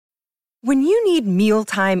When you need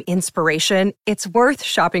mealtime inspiration, it's worth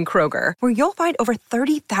shopping Kroger, where you'll find over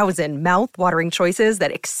 30,000 mouth-watering choices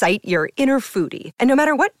that excite your inner foodie. And no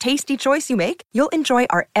matter what tasty choice you make, you'll enjoy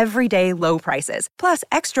our everyday low prices, plus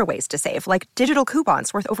extra ways to save, like digital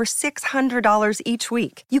coupons worth over $600 each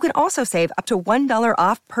week. You can also save up to $1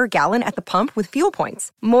 off per gallon at the pump with fuel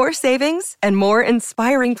points. More savings and more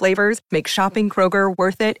inspiring flavors make shopping Kroger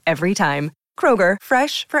worth it every time. Kroger,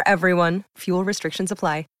 fresh for everyone. Fuel restrictions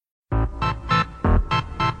apply.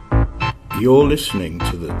 You're listening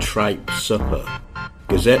to the Tripe Supper,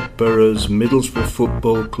 Gazette Borough's Middlesbrough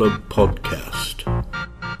Football Club podcast.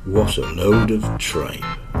 What a load of tripe.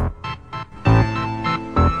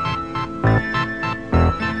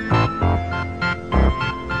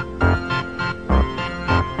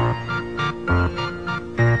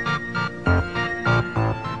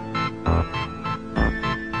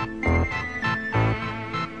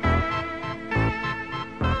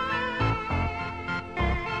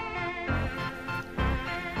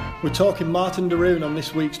 We're talking Martin de Roon on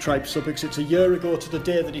this week's Tripe Supper. It's a year ago to the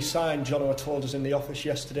day that he signed. Jono told us in the office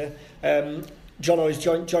yesterday.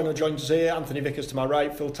 Jono joins us here, Anthony Vickers to my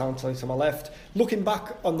right, Phil Townley to my left. Looking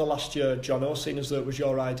back on the last year, Jono, seeing as though it was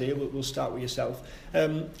your idea, we'll start with yourself.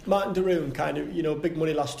 Martin de Roon, kind of, big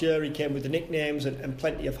money last year. He came with the nicknames and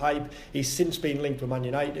plenty of hype. He's since been linked with Man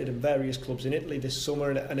United and various clubs in Italy this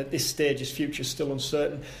summer, and at this stage his future's still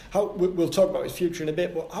uncertain. We'll talk about his future in a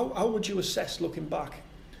bit, but how would you assess, looking back,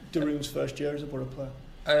 de Roon's first year as a Borough player?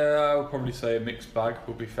 I would probably say a mixed bag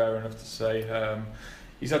would be fair enough to say.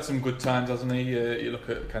 He's had some good times, hasn't he? You look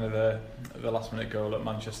at kind of the last minute goal at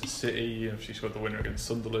Manchester City. She scored the winner against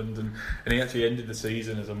Sunderland, and he actually ended the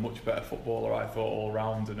season as a much better footballer, I thought, all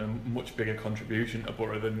round, and a much bigger contribution to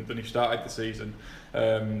Borough than he started the season.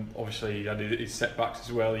 Obviously he had his setbacks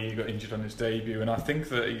as well. He got injured on his debut, and I think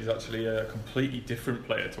that he's actually a completely different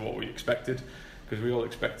player to what we expected, because we all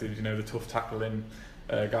expected, the tough tackling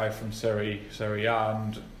guy from Serie A,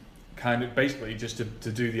 and kind of basically just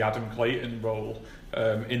to do the Adam Clayton role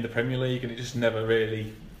in the Premier League, and it just never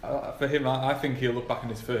really, for him, I think he'll look back in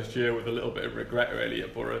his first year with a little bit of regret really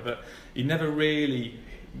at Borough, that he never really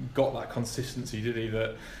got that consistency, did he?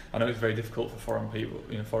 That I know it's very difficult for foreign people,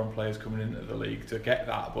 foreign players coming into the league to get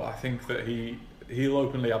that, but I think that he'll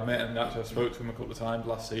openly admit, and actually I spoke to him a couple of times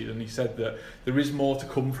last season, he said that there is more to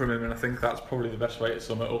come from him, and I think that's probably the best way to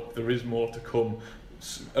sum it up. There is more to come.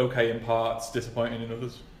 Okay in parts, disappointing in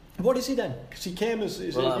others. What is he then? Because he came as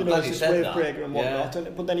this wave breaker and whatnot,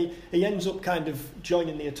 but then he ends up kind of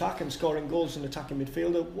joining the attack and scoring goals and attacking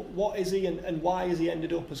midfielder. What is he, and why has he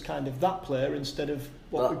ended up as kind of that player instead of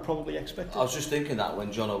what we probably expected? I was just thinking that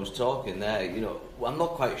when Jono was talking there, I'm not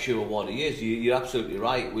quite sure what he is. You're absolutely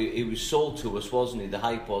right. He was sold to us, wasn't he? The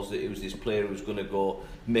hype was that he was this player who was going to go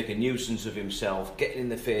make a nuisance of himself, getting in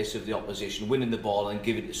the face of the opposition, winning the ball and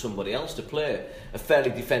giving it to somebody else to play. A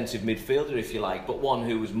fairly defensive midfielder, if you like, but one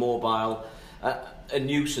who was mobile, a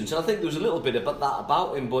nuisance. And I think there was a little bit about that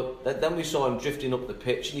about him, but then we saw him drifting up the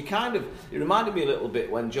pitch, and it reminded me a little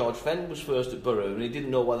bit when George Fenn was first at Borough and he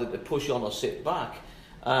didn't know whether to push on or sit back.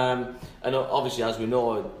 And obviously, as we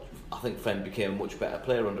know, I think Fenn became a much better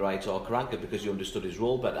player under Aitor Karanka because he understood his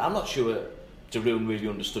role better. I'm not sure de Roon really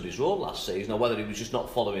understood his role last season, or whether he was just not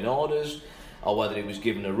following orders, or whether he was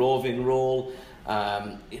given a roving role.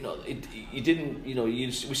 He didn't.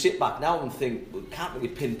 We sit back now and think, well, can't really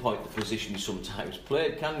pinpoint the position he sometimes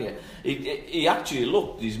played, can you? He actually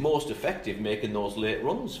looked his most effective making those late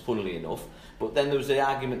runs, funnily enough. But then there was the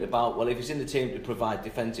argument about, well, if he's in the team to provide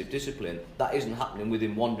defensive discipline, that isn't happening with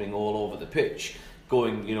him wandering all over the pitch,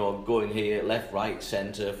 going here, left, right,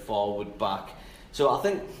 centre, forward, back. So I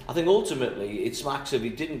think ultimately it smacks of he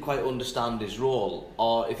didn't quite understand his role,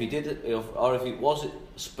 or if he did, or if it was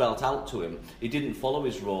spelt out to him, he didn't follow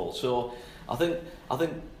his role. So I think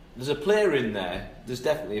there's a player in there. There's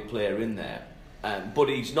definitely a player in there, but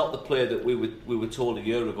he's not the player that we were told a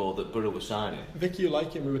year ago that Borough was signing. Vic, you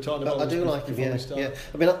like him? We were talking about. I do like him. Yeah.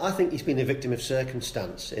 I mean, I think he's been a victim of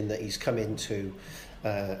circumstance in that he's come into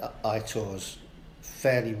Aitor's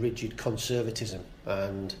fairly rigid conservatism,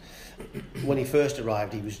 and when he first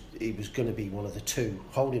arrived he was going to be one of the two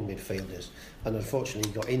holding midfielders, and unfortunately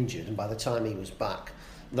he got injured, and by the time he was back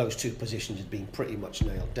those two positions had been pretty much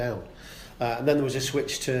nailed down, and then there was a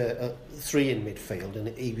switch to three in midfield, and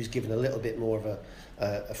he was given a little bit more of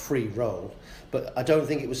a free role, but I don't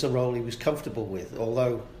think it was a role he was comfortable with,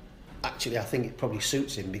 although actually I think it probably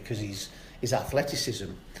suits him because his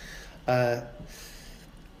athleticism.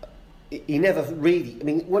 He never really. I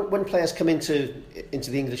mean, when players come into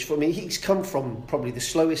the English football, I mean, he's come from probably the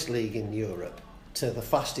slowest league in Europe, to the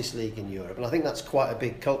fastest league in Europe, and I think that's quite a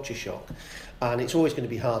big culture shock, and it's always going to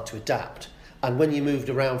be hard to adapt. And when you moved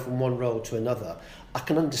around from one role to another, I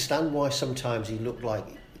can understand why sometimes he looked like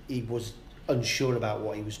he was unsure about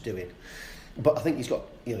what he was doing. But I think he's got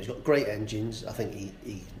great engines. I think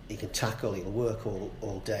he can tackle. He'll work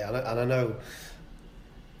all day. And I know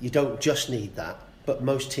you don't just need that, but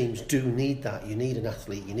most teams do need that. You need an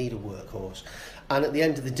athlete. You need a workhorse. And at the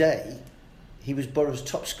end of the day, he was Borough's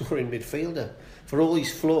top scoring midfielder. For all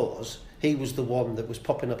his flaws, he was the one that was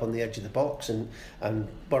popping up on the edge of the box, and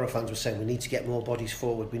Borough fans were saying we need to get more bodies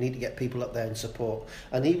forward, we need to get people up there and support,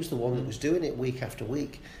 and he was the one that was doing it week after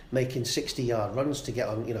week, making 60-yard runs to get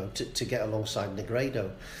on, to get alongside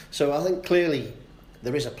Negredo. So I think clearly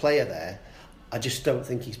there is a player there. I just don't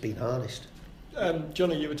think he's been harnessed.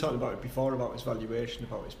 Johnny, you were talking about it before, about his valuation,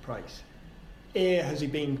 about his price. A, has he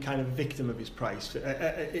been kind of a victim of his price?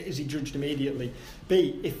 Is he judged immediately?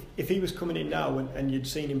 B, if he was coming in now and you'd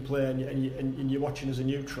seen him play and you're watching as a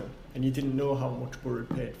neutral and you didn't know how much Borough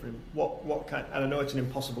had paid for him, what kind? And I know it's an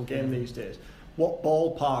impossible game these days. What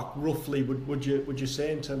ballpark roughly would you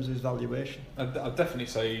say in terms of his valuation? I'd definitely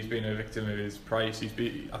say he's been a victim of his price. I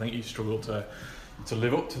think he's struggled to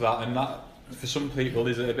live up to that, and that for some people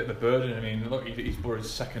is a bit of a burden. I mean, look, he's Borough's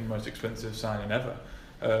second most expensive signing ever.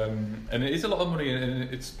 And it is a lot of money, and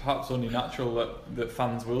it's perhaps only natural that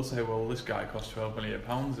fans will say, well, this guy costs £12 million,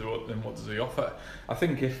 then what does he offer? I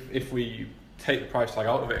think if we take the price tag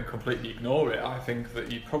out of it and completely ignore it, I think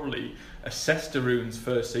that you'd probably assess Darun's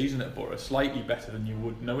first season at Borough slightly better than you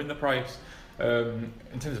would knowing the price. In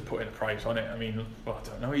terms of putting a price on it, I mean, well, I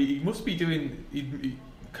don't know, he must be doing...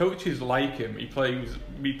 Coaches like him. He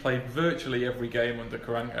played virtually every game under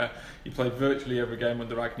Karanka. He played virtually every game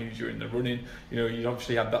under Agnew during the running. He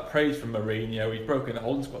obviously had that praise from Mourinho. He's broken the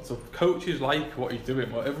Holland squad. So coaches like what he's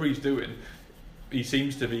doing. Whatever he's doing, he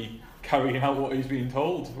seems to be carrying out what he's being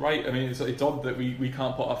told. Right? I mean, it's odd that we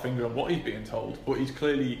can't put our finger on what he's being told, but he's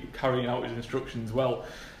clearly carrying out his instructions well.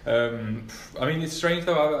 I mean, it's strange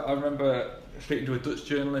though. I remember speaking to a Dutch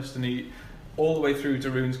journalist, and all the way through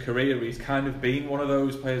Darun's career, he's kind of been one of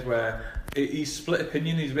those players where he's split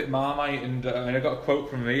opinion. He's a bit Marmite, and I got a quote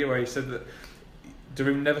from me where he said that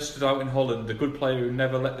Darun never stood out in Holland, a good player who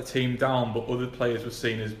never let the team down, but other players were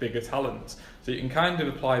seen as bigger talents. So you can kind of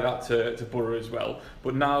apply that to Borough as well.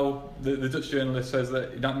 But now the Dutch journalist says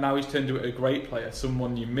that now he's turned into a great player,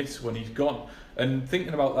 someone you miss when he's gone. And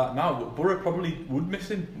thinking about that now, Borough probably would miss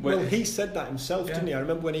him. Well, he said that himself, didn't he? I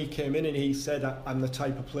remember when he came in and he said, "I'm the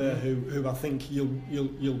type of player who I think you'll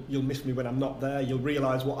miss me when I'm not there. You'll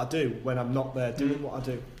realise what I do when I'm not there doing what I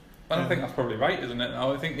do." And I think that's probably right, isn't it?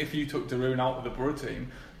 Now, I think if you took Darun out of the Borough team,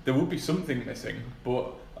 there would be something missing,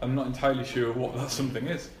 but I'm not entirely sure what that something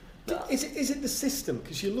is. Is it the system?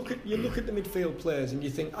 Because you look at the midfield players and you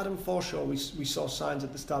think Adam Forshaw, we saw signs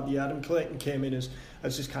at the start of the year. Adam Clayton came in as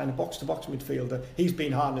this kind of box to box midfielder. He's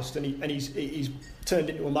been harnessed and he's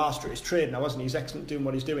turned into a master at his trade now, hasn't he? He's excellent doing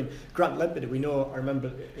what he's doing. Grant Ledbetter, we know, I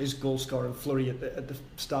remember his goal scoring flurry at the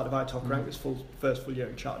start of Aitor Karanka's first full year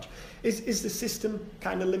in charge. Is the system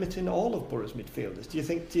kind of limiting all of Borough's midfielders? Do you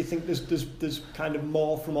think there's kind of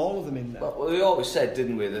more from all of them in there? Well, we always said,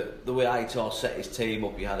 didn't we, that the way Aitor set his team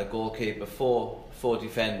up, he had a goalkeeper, four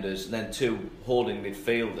defenders, and then two holding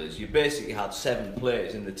midfielders. You basically had 7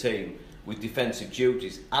 players in the team with defensive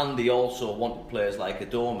duties, and he also wanted players like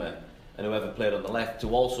Adoma and whoever played on the left to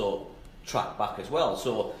also track back as well.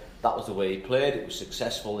 So that was the way he played. It was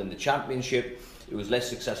successful in the Championship. It was less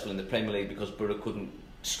successful in the Premier League because Borough couldn't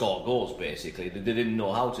score goals, basically. They didn't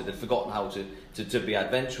know how to. They'd forgotten how to be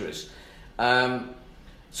adventurous.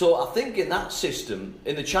 So I think in that system,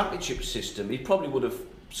 in the Championship system, he probably would have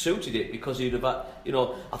suited it because he'd have had,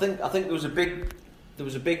 I think there was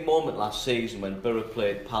a big moment last season when Borough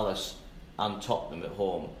played Palace and Tottenham at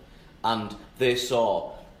home, and they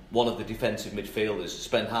saw one of the defensive midfielders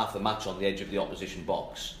spend half the match on the edge of the opposition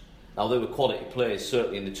box. Now, they were quality players,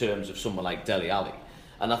 certainly in the terms of someone like Dele Alli,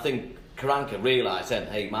 and I think Karanka realised then,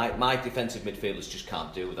 hey, my defensive midfielders just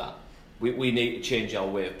can't do that. We need to change our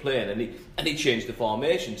way of playing, and he changed the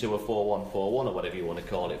formation to a 4-1-4-1 or whatever you want to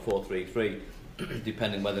call it, 4-3-3,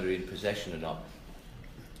 depending whether you're in possession or not.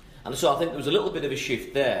 And so I think there was a little bit of a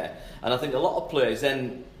shift there, and I think a lot of players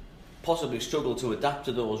then possibly struggled to adapt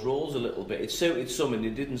to those roles a little bit. It suited some and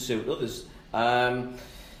it didn't suit others. I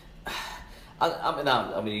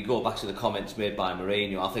mean, you go back to the comments made by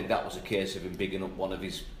Mourinho. I think that was a case of him bigging up one of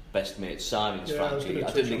his best mates, Simons, frankly.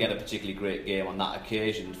 I didn't get a particularly great game on that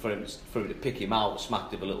occasion. For him to pick him out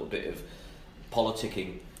smacked of a little bit of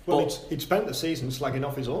politicking Well, he'd spent the season slagging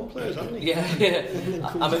off his own players, hasn't he?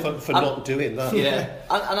 Yeah. For not doing that. Yeah,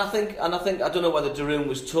 and I think I don't know whether Darun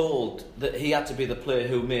was told that he had to be the player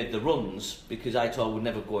who made the runs, because Aitor would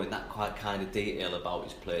never go in that quite kind of detail about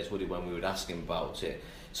his players, would he, when we would ask him about it.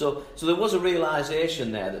 So there was a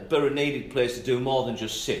realisation there that Borough needed players to do more than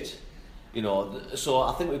just sit. You know, so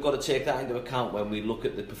I think we've got to take that into account when we look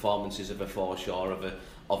at the performances of a Forshaw,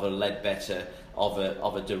 of a Ledbetter, of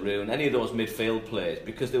a Darun, any of those midfield players,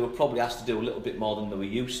 because they were probably asked to do a little bit more than they were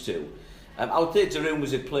used to. I would say Darun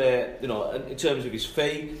was a player, you know, in terms of his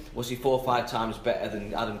fee, was he 4 or 5 times better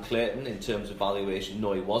than Adam Clayton in terms of valuation?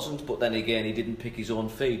 No, he wasn't, but then again, he didn't pick his own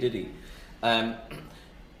fee, did he?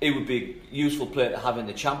 He would be a useful player to have in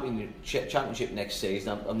the championship next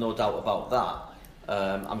season, I've no doubt about that.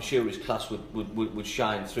 I'm sure his class would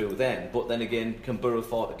shine through then, but then again, can Borough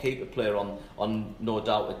afford to keep a player on no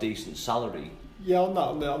doubt a decent salary? Yeah,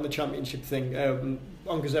 on the championship thing,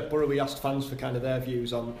 on Gazette Borough we asked fans for kind of their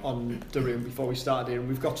views on Darun before we started here, and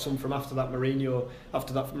we've got some from after that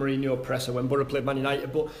Mourinho presser when Borough played Man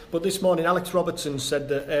United. But this morning Alex Robertson said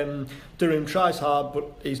that Darun tries hard,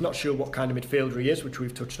 but he's not sure what kind of midfielder he is, which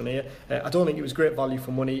we've touched on here. I don't think it was great value for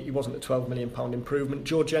money. He wasn't a £12 million improvement.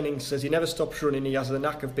 Joe Jennings says he never stops running. He has the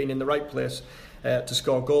knack of being in the right place to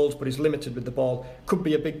score goals, but he's limited with the ball. Could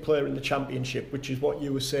be a big player in the championship, which is what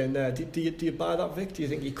you were saying there. Do you buy that, Vic? Do you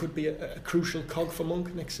think he could be a crucial cog for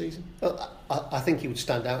Monk next season? Well, I think he would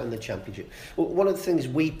stand out in the championship. Well, one of the things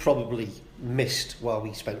we probably missed while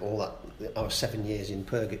we spent our 7 years in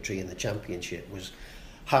purgatory in the championship was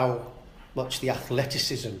how much the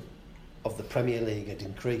athleticism of the Premier League had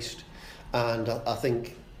increased, and I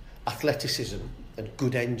think athleticism and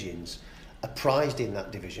good engines are prized in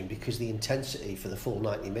that division because the intensity for the full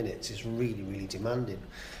 90 minutes is really, really demanding.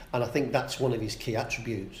 And I think that's one of his key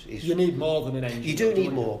attributes. You need more than an engine. You do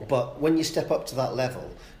need more, but when you step up to that level,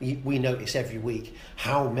 we notice every week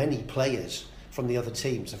how many players from the other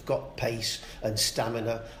teams have got pace and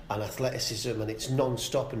stamina and athleticism, and it's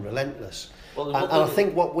non-stop and relentless. Well, and I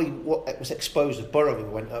think what was exposed as Borough when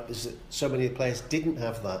we went up is that so many of the players didn't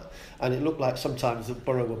have that, and it looked like sometimes that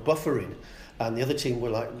Borough were buffering and the other team were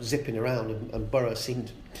like zipping around, and Borough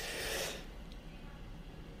seemed...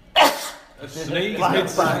 A sneeze.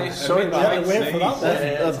 Sorry about that.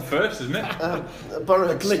 That's the first, isn't it?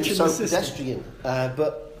 Borough seemed so pedestrian.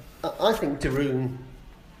 But I think Darun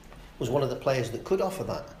was one of the players that could offer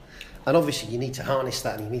that. And obviously you need to harness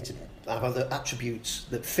that, and you need to have other attributes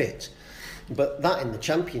that fit. But that in the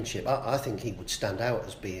championship, I think he would stand out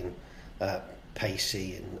as being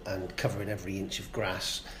pacey and covering every inch of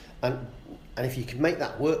grass. And if you can make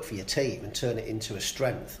that work for your team and turn it into a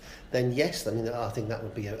strength, then yes, I mean, I think that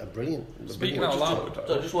would be a brilliant... Speaking out loud...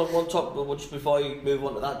 So just one topic, just before you move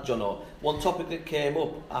on to that, Jono, one topic that came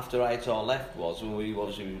up after Aitor left was, and we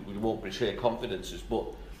won't betray confidences, but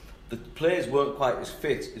the players weren't quite as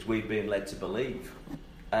fit as we'd been led to believe,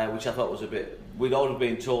 which I thought was a bit... We'd already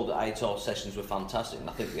been told that Aitor's sessions were fantastic, and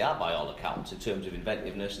I think they are by all accounts, in terms of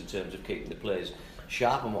inventiveness, in terms of keeping the players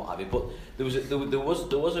sharp and what have you, but there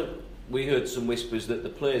was a we heard some whispers that the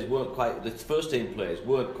players weren't quite, the first team players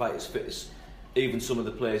weren't quite as fit as even some of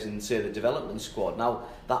the players in, say, the development squad. Now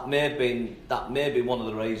that may have been one of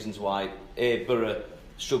the reasons why Borough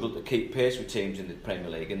struggled to keep pace with teams in the Premier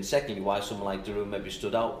League, and secondly why someone like Darun maybe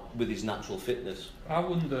stood out with his natural fitness. I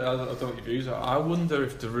wonder, I don't know what your views are, I wonder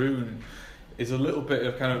if Darun is a little bit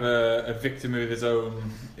of kind of a victim of his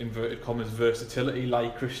own inverted commas versatility,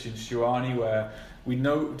 like Christian Stuani, where we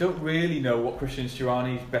don't really know what Christian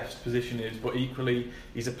Stuani's best position is, but equally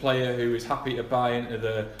he's a player who is happy to buy into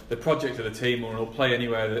the project of the team and will play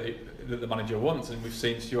anywhere that the manager wants. And we've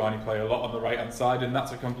seen Stuani play a lot on the right hand side, and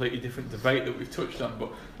that's a completely different debate that we've touched on.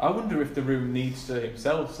 But I wonder if Darun needs to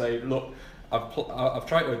himself say, look, I've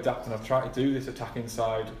tried to adapt and I've tried to do this attacking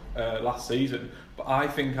side last season, but I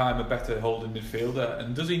think I'm a better holding midfielder.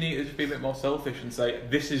 And does he need to just be a bit more selfish and say,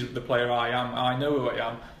 this is the player I am, I know who I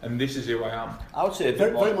am, and this is who I am? I would say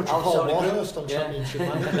very much a Paul Warhurst on Championship.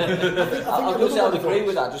 I'd agree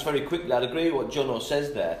with that just very quickly. I'd agree with what Jono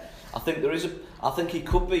says there. I think he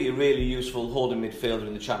could be a really useful holding midfielder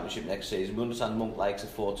in the Championship next season. We understand Monk likes a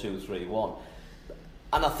 4-2-3-1.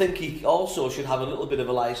 And I think he also should have a little bit of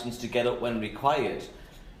a licence to get up when required,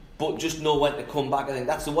 but just know when to come back. I think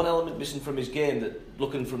that's the one element missing from his game, that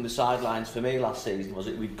looking from the sidelines for me last season, was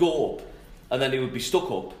that we'd go up and then he would be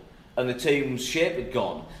stuck up and the team's shape had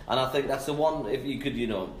gone. And I think that's the one, if you could,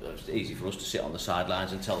 it's easy for us to sit on the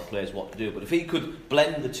sidelines and tell the players what to do, but if he could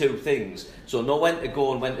blend the two things, so know when to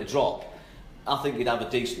go and when to drop, I think he'd have a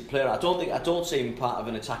decent player. I don't see him part of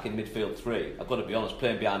an attacking midfield three. I've got to be honest,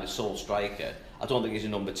 playing behind a sole striker. I don't think he's a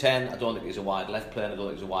number 10. I don't think he's a wide left player. I don't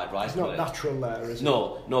think he's a wide right player. He's not natural there, is he?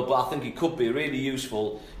 No, but I think he could be really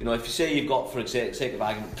useful. You know, if you say you've got, for sake of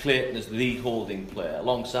argument, Clayton as the lead holding player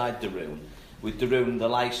alongside Darun, with Darun the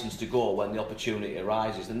licence to go when the opportunity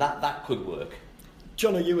arises, then that could work.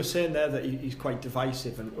 John, you were saying there that he's quite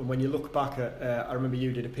divisive, and when you look back at, I remember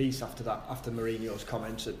you did a piece after Mourinho's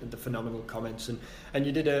comments, the phenomenal comments, and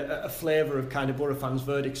you did a flavour of kind of Borough fans'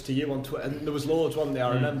 verdicts to you on Twitter, and there was loads, wasn't there,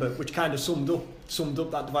 I remember, which kind of summed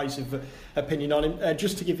up that divisive opinion on him.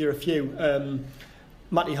 Just to give you a few,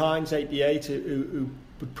 Matty Hines, 88, who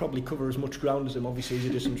would probably cover as much ground as him. Obviously, he's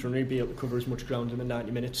a distance runner, he'd be able to cover as much ground as him in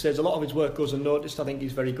 90 minutes. Says a lot of his work goes unnoticed. I think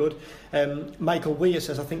he's very good. Michael Weir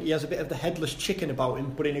says, I think he has a bit of the headless chicken about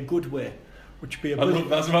him, but in a good way, which would be a brilliant...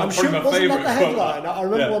 That's I'm sure my wasn't favourite that the headline? quote. I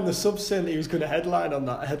remember on the sub saying that he was going to headline on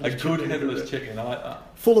that. A good headless chicken, I like that.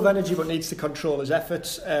 Full of energy, but needs to control his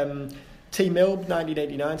efforts. T. Milb,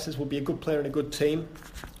 1989, says would be a good player in a good team.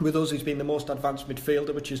 With us, he's been the most advanced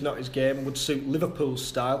midfielder, which is not his game, and would suit Liverpool's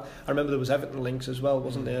style. I remember there was Everton links as well,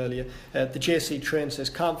 wasn't there, earlier? The JC Train says,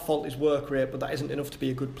 can't fault his work rate, but that isn't enough to be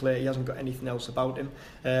a good player. He hasn't got anything else about him.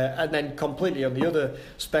 And then completely on the other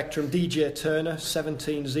spectrum, DJ Turner,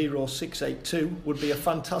 170682, would be a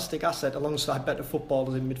fantastic asset alongside better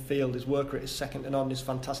footballers in midfield. His work rate is second to none, his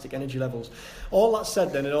fantastic energy levels. All that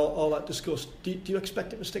said then, and all that discussed, do you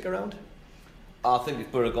expect him to stick around? I think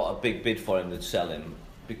if Borough got a big bid for him, they'd sell him.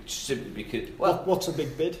 Simply because... Well, what's a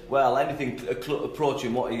big bid? Well, anything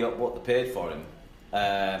approaching what they paid for him.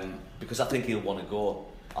 Because I think he'll want to go.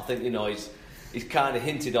 I think, he's kind of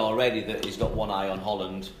hinted already that he's got one eye on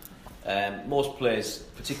Holland. Most players,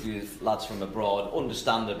 particularly lads from abroad,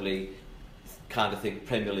 understandably kind of think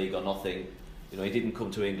Premier League or nothing. He didn't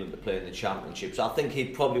come to England to play in the Championship, so I think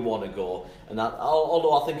he'd probably want to go. And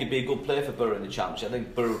although I think he'd be a good player for Borough in the Championship, I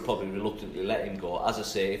think Borough would probably reluctantly let him go, as I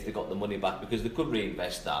say, if they got the money back, because they could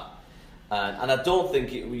reinvest that. And I don't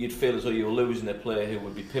think you'd feel as though you were losing a player who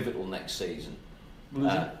would be pivotal next season.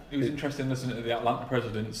 It was interesting listening to the Atlanta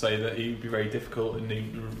president say that he would be very difficult, and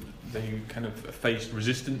they kind of faced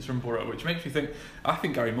resistance from Borough, which makes me think. I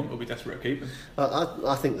think Gary Monk will be desperate to keep him.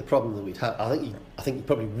 I think the problem that we'd have, I think he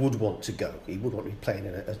probably would want to go. He would want to be playing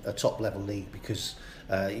in a top level league because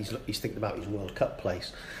he's thinking about his World Cup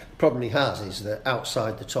place. The problem he has is that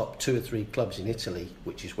outside the top 2 or 3 clubs in Italy,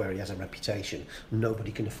 which is where he has a reputation,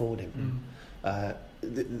 nobody can afford him.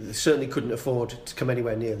 They certainly couldn't afford to come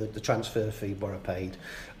anywhere near the transfer fee Borough paid,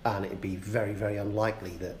 and it'd be very, very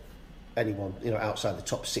unlikely that anyone outside the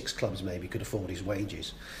top 6 clubs maybe could afford his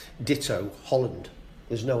wages. Ditto Holland.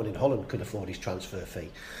 There's no one in Holland could afford his transfer fee,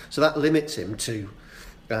 so that limits him to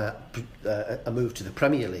a move to the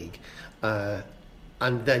Premier League,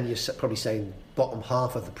 and then you're probably saying bottom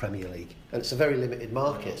half of the Premier League, and it's a very limited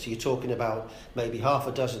market. So you're talking about maybe half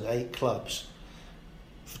a dozen, 8 clubs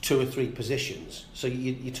for 2 or 3 positions. So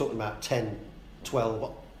you're talking about 10,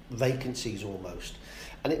 12 vacancies almost.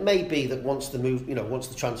 And it may be that once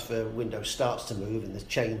the transfer window starts to move and the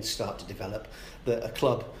chains start to develop, that a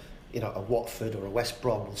club, a Watford or a West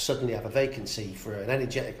Brom will suddenly have a vacancy for an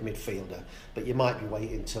energetic midfielder, but you might be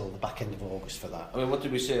waiting until the back end of August for that. I mean, what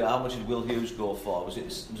did we say? How much did Will Hughes go for? Was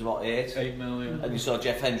it about 8? 8 million. And you saw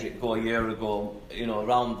Jeff Hendrick go a year ago,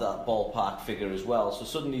 around that ballpark figure as well. So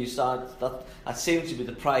suddenly you start that seems to be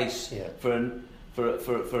the price for a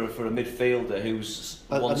midfielder who's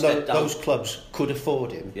one step down. Those clubs could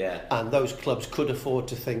afford him, yeah. And those clubs could afford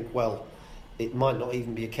to think, well, it might not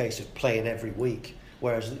even be a case of playing every week.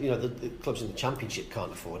 Whereas the clubs in the Championship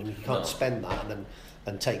can't afford him. You can't spend that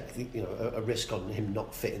and take a risk on him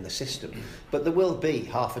not fitting the system. But there will be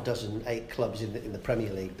half a dozen, 8 clubs in the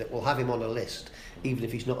Premier League that will have him on a list, even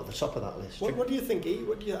if he's not at the top of that list. What do you think?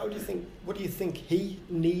 What do you think he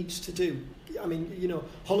needs to do? I mean,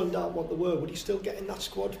 Holland aren't what they were. Would he still get in that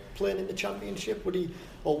squad playing in the Championship? Would he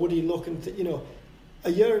look and a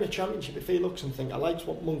year in a Championship? If he looks and think, I like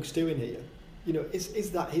what Monk's doing here.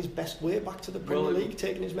 Is that his best way back to the Premier League,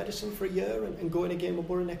 taking his medicine for a year and going a game of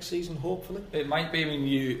Borough next season, hopefully? It might be. I mean,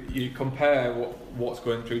 you compare what's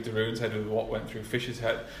going through Darun's head with what went through Fisher's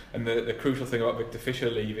head, and the crucial thing about Victor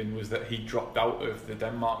Fisher leaving was that he dropped out of the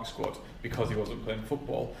Denmark squad because he wasn't playing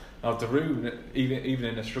football. Now Darun, even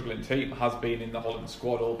in a struggling team, has been in the Holland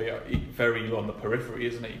squad, albeit very on the periphery,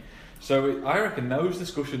 isn't he? So I reckon those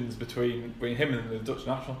discussions between him and the Dutch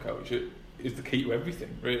national coach is the key to everything,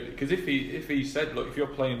 really. Because if he said, look, if you're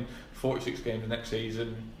playing 46 games next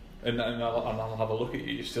season and I'll have a look at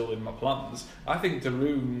you, you're still in my plans, I think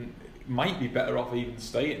Darun might be better off even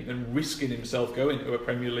staying than risking himself going to a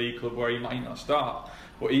Premier League club where he might not start.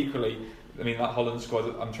 But equally, I mean, that Holland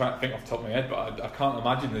squad, I'm trying to think off the top of my head, but I can't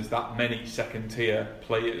imagine there's that many second tier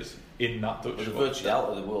players in that Dutch They're squad. virtually out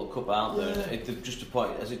of the World Cup, aren't they? Just a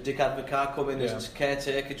point. Has it Dick Advocaat come in as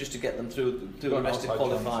caretaker just to get them through the rest of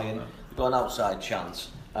qualifying? They've got an outside chance.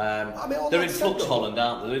 They're in flux, Holland,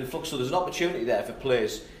 aren't they? They're in flux, so there's an opportunity there for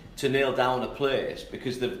players to nail down a place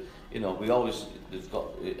because they've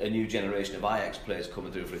got a new generation of Ajax players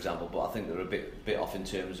coming through, for example. But I think they're a bit off in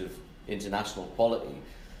terms of international quality.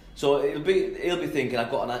 So he'll be thinking,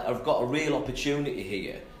 I've got a real opportunity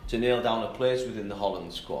here to nail down a place within the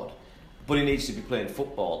Holland squad. But he needs to be playing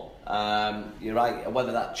football. You're right.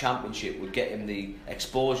 Whether that championship would get him the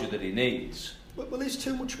exposure that he needs. Well, there's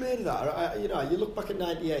too much made of that. You look back at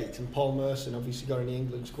 '98 and Paul Merson obviously got in the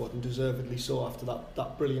England squad and deservedly so after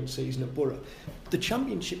that brilliant season at Borough. The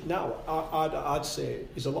championship now, I'd say,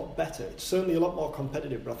 is a lot better. It's certainly a lot more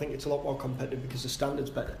competitive, but I think it's a lot more competitive because the standard's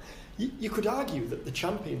better. You could argue that the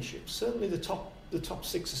championship, certainly the top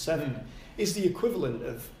 6 or 7, is the equivalent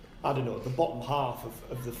of, I don't know, the bottom half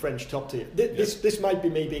of the French top tier. This might be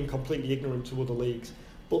me being completely ignorant to other leagues,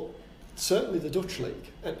 but certainly the Dutch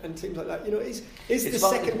league and things like that. Is the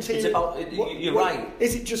second tier? You're right.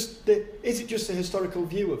 Is it just the historical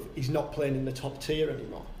view of he's not playing in the top tier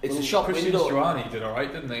anymore? It's a shock. Christian Stuani did all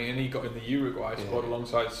right, didn't he? And he got in the Uruguay squad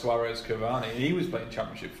alongside Suarez, Cavani, and he was playing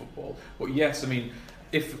Championship football. But yes, I mean,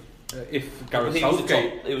 if Gareth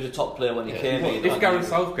Southgate... He was a top player when he came in. If Gareth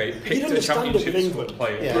Southgate picked a Championship squad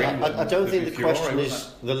player for England... I don't think the question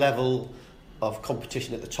is the level of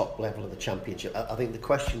competition at the top level of the Championship. I think the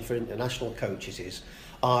question for international coaches is,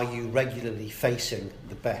 are you regularly facing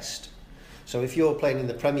the best? So if you're playing in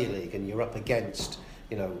the Premier League and you're up against,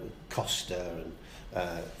 Costa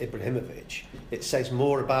and Ibrahimovic, it says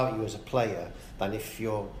more about you as a player than if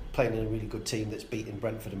you're playing in a really good team that's beating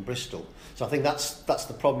Brentford and Bristol. So I think that's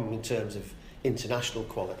the problem in terms of international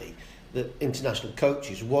quality. The international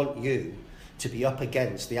coaches want you to be up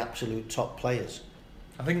against the absolute top players.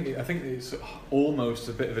 I think it's almost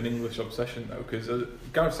a bit of an English obsession though, because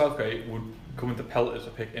Gareth Southgate would come into pelters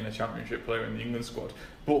to pick in a Championship player in the England squad,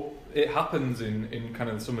 but it happens in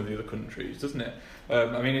kind of some of the other countries, doesn't it?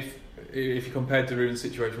 I mean, if you compared De Roon's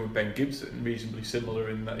situation with Ben Gibson, reasonably similar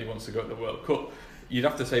in that he wants to go to the World Cup, you'd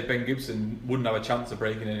have to say Ben Gibson wouldn't have a chance of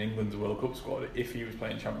breaking in England's World Cup squad if he was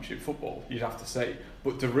playing Championship football, you'd have to say.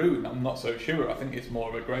 But De Roon, I'm not so sure. I think it's more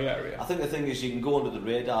of a grey area. I think the thing is you can go under the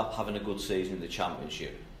radar having a good season in the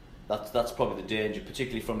Championship. That's probably the danger,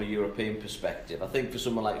 particularly from a European perspective. I think for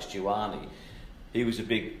someone like Stuani, he was a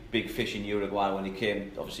big fish in Uruguay when he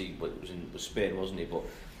came. Obviously, it was Spain, wasn't he? But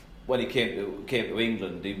when he came to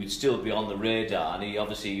England, he would still be on the radar, and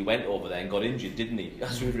he went over there and got injured, didn't he?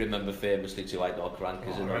 As we remember famously to Aitor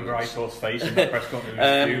Karanka's. I remember Aitor's face in the press conference,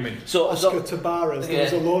 he was fuming. Oscar Tabarez, there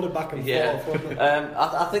was a load of back and forth, wasn't there?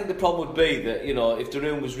 I think the problem would be that, if De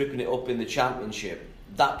Roon was ripping it up in the Championship,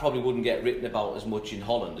 that probably wouldn't get written about as much in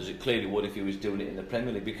Holland as it clearly would if he was doing it in the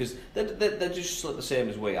Premier League, because they're just the same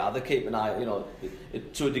as we are. They keep an eye,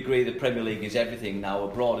 to a degree the Premier League is everything now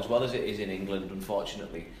abroad as well as it is in England,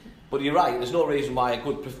 unfortunately. But you're right, there's no reason why a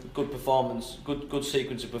good performance, good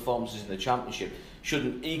sequence of performances in the Championship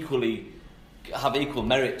shouldn't have equal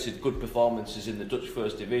merit to good performances in the Dutch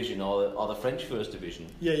First Division or the French First Division.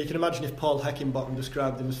 Yeah, you can imagine if Paul Heckingbottom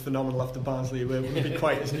described him as phenomenal after Barnsley, it wouldn't be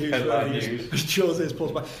quite as newsworthy as Jose's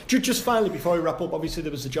post. Just finally, before we wrap up, obviously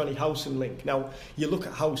there was the Johnny Howson link. Now, you look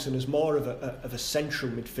at Howson as more of a central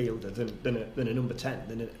midfielder than a number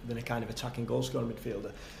 10, than a kind of attacking goal-scoring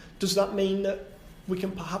midfielder. Does that mean that we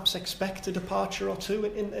can perhaps expect a departure or two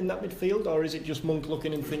in that midfield, or is it just Monk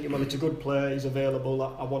looking and thinking, well, it's a good player, he's available,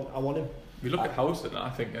 I want him? We look at Howson, I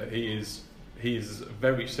think that he is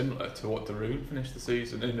very similar to what De Roon finished the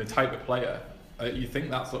season in the type of player. You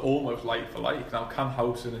think that's almost like for like. Now, can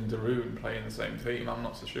Howson and De Roon play in the same team? I'm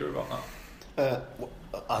not so sure about that.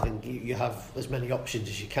 I think you have as many options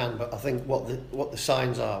as you can, but I think what the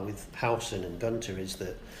signs are with Howson and Gunter is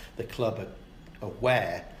that the club are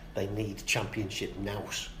aware they need Championship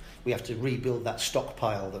nous. We have to rebuild that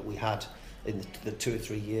stockpile that we had in the 2 or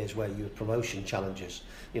 3 years where you had promotion challenges.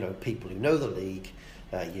 People who know the league,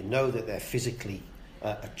 that they're physically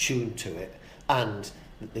attuned to it, and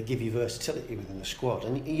they give you versatility within the squad.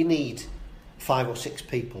 And you need 5 or 6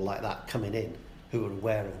 people like that coming in who are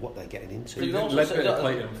aware of what they're getting into. Ledbetter,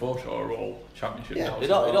 Clayton and Forshaw are all Championship. Yeah,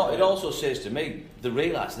 it also says to me, they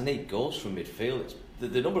realise they need goals from midfield. It's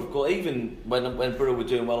the number of goals, even when Borough were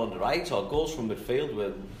doing well under Aitor, goals from midfield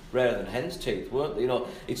were rarer than hen's teeth, weren't they?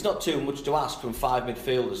 It's not too much to ask from 5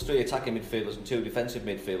 midfielders, 3 attacking midfielders and 2 defensive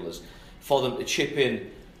midfielders, for them to chip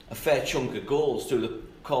in a fair chunk of goals through the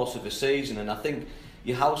course of a season. And I think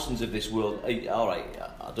your Howsons of this world, all right,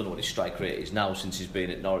 I don't know what his strike rate is now since he's been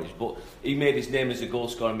at Norwich, but he made his name as a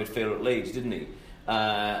goal-scoring midfielder at Leeds, didn't he?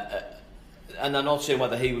 And I'm not saying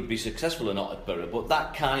whether he would be successful or not at Borough, but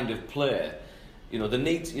that kind of player, you know, the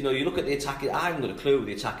need. You know, you look at the attacking. I haven't got a clue who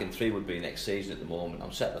the attacking three would be next season at the moment.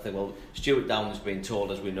 I'm set. I think, well, Stuart Down's been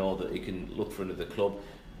told, as we know, that he can look for another club.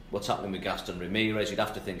 What's happening with Gaston Ramirez? You'd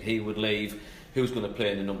have to think he would leave. Who's going to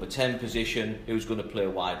play in the number 10 position? Who's going to play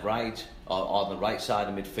wide right or on the right side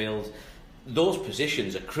of midfield? Those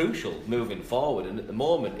positions are crucial moving forward, and at the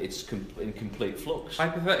moment it's in complete flux.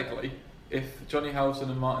 Hypothetically, if Johnny Howson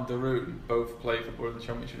and Martin de Roon both play for Borough in the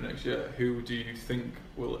Championship next year, who do you think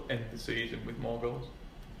will end the season with more goals?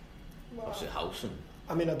 What's it, Howson?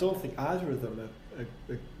 I mean, I don't think either of them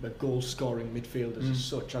are goal-scoring midfielders as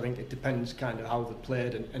such. I think it depends kind of how they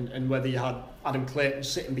played and whether you had Adam Clayton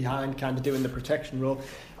sitting behind, kind of doing the protection role.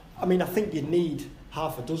 I mean, I think you need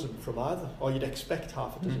half a dozen from either, or you'd expect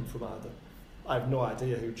half a dozen from either. I have no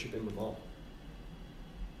idea who'd chip in with more.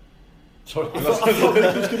 Sorry, I thought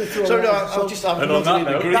Nick was going to throw. Sorry, no, I'm just.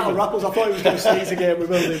 That'll wrap us. I thought he was going to sneeze again. We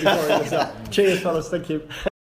will do before he does that. Cheers, fellas. Thank you.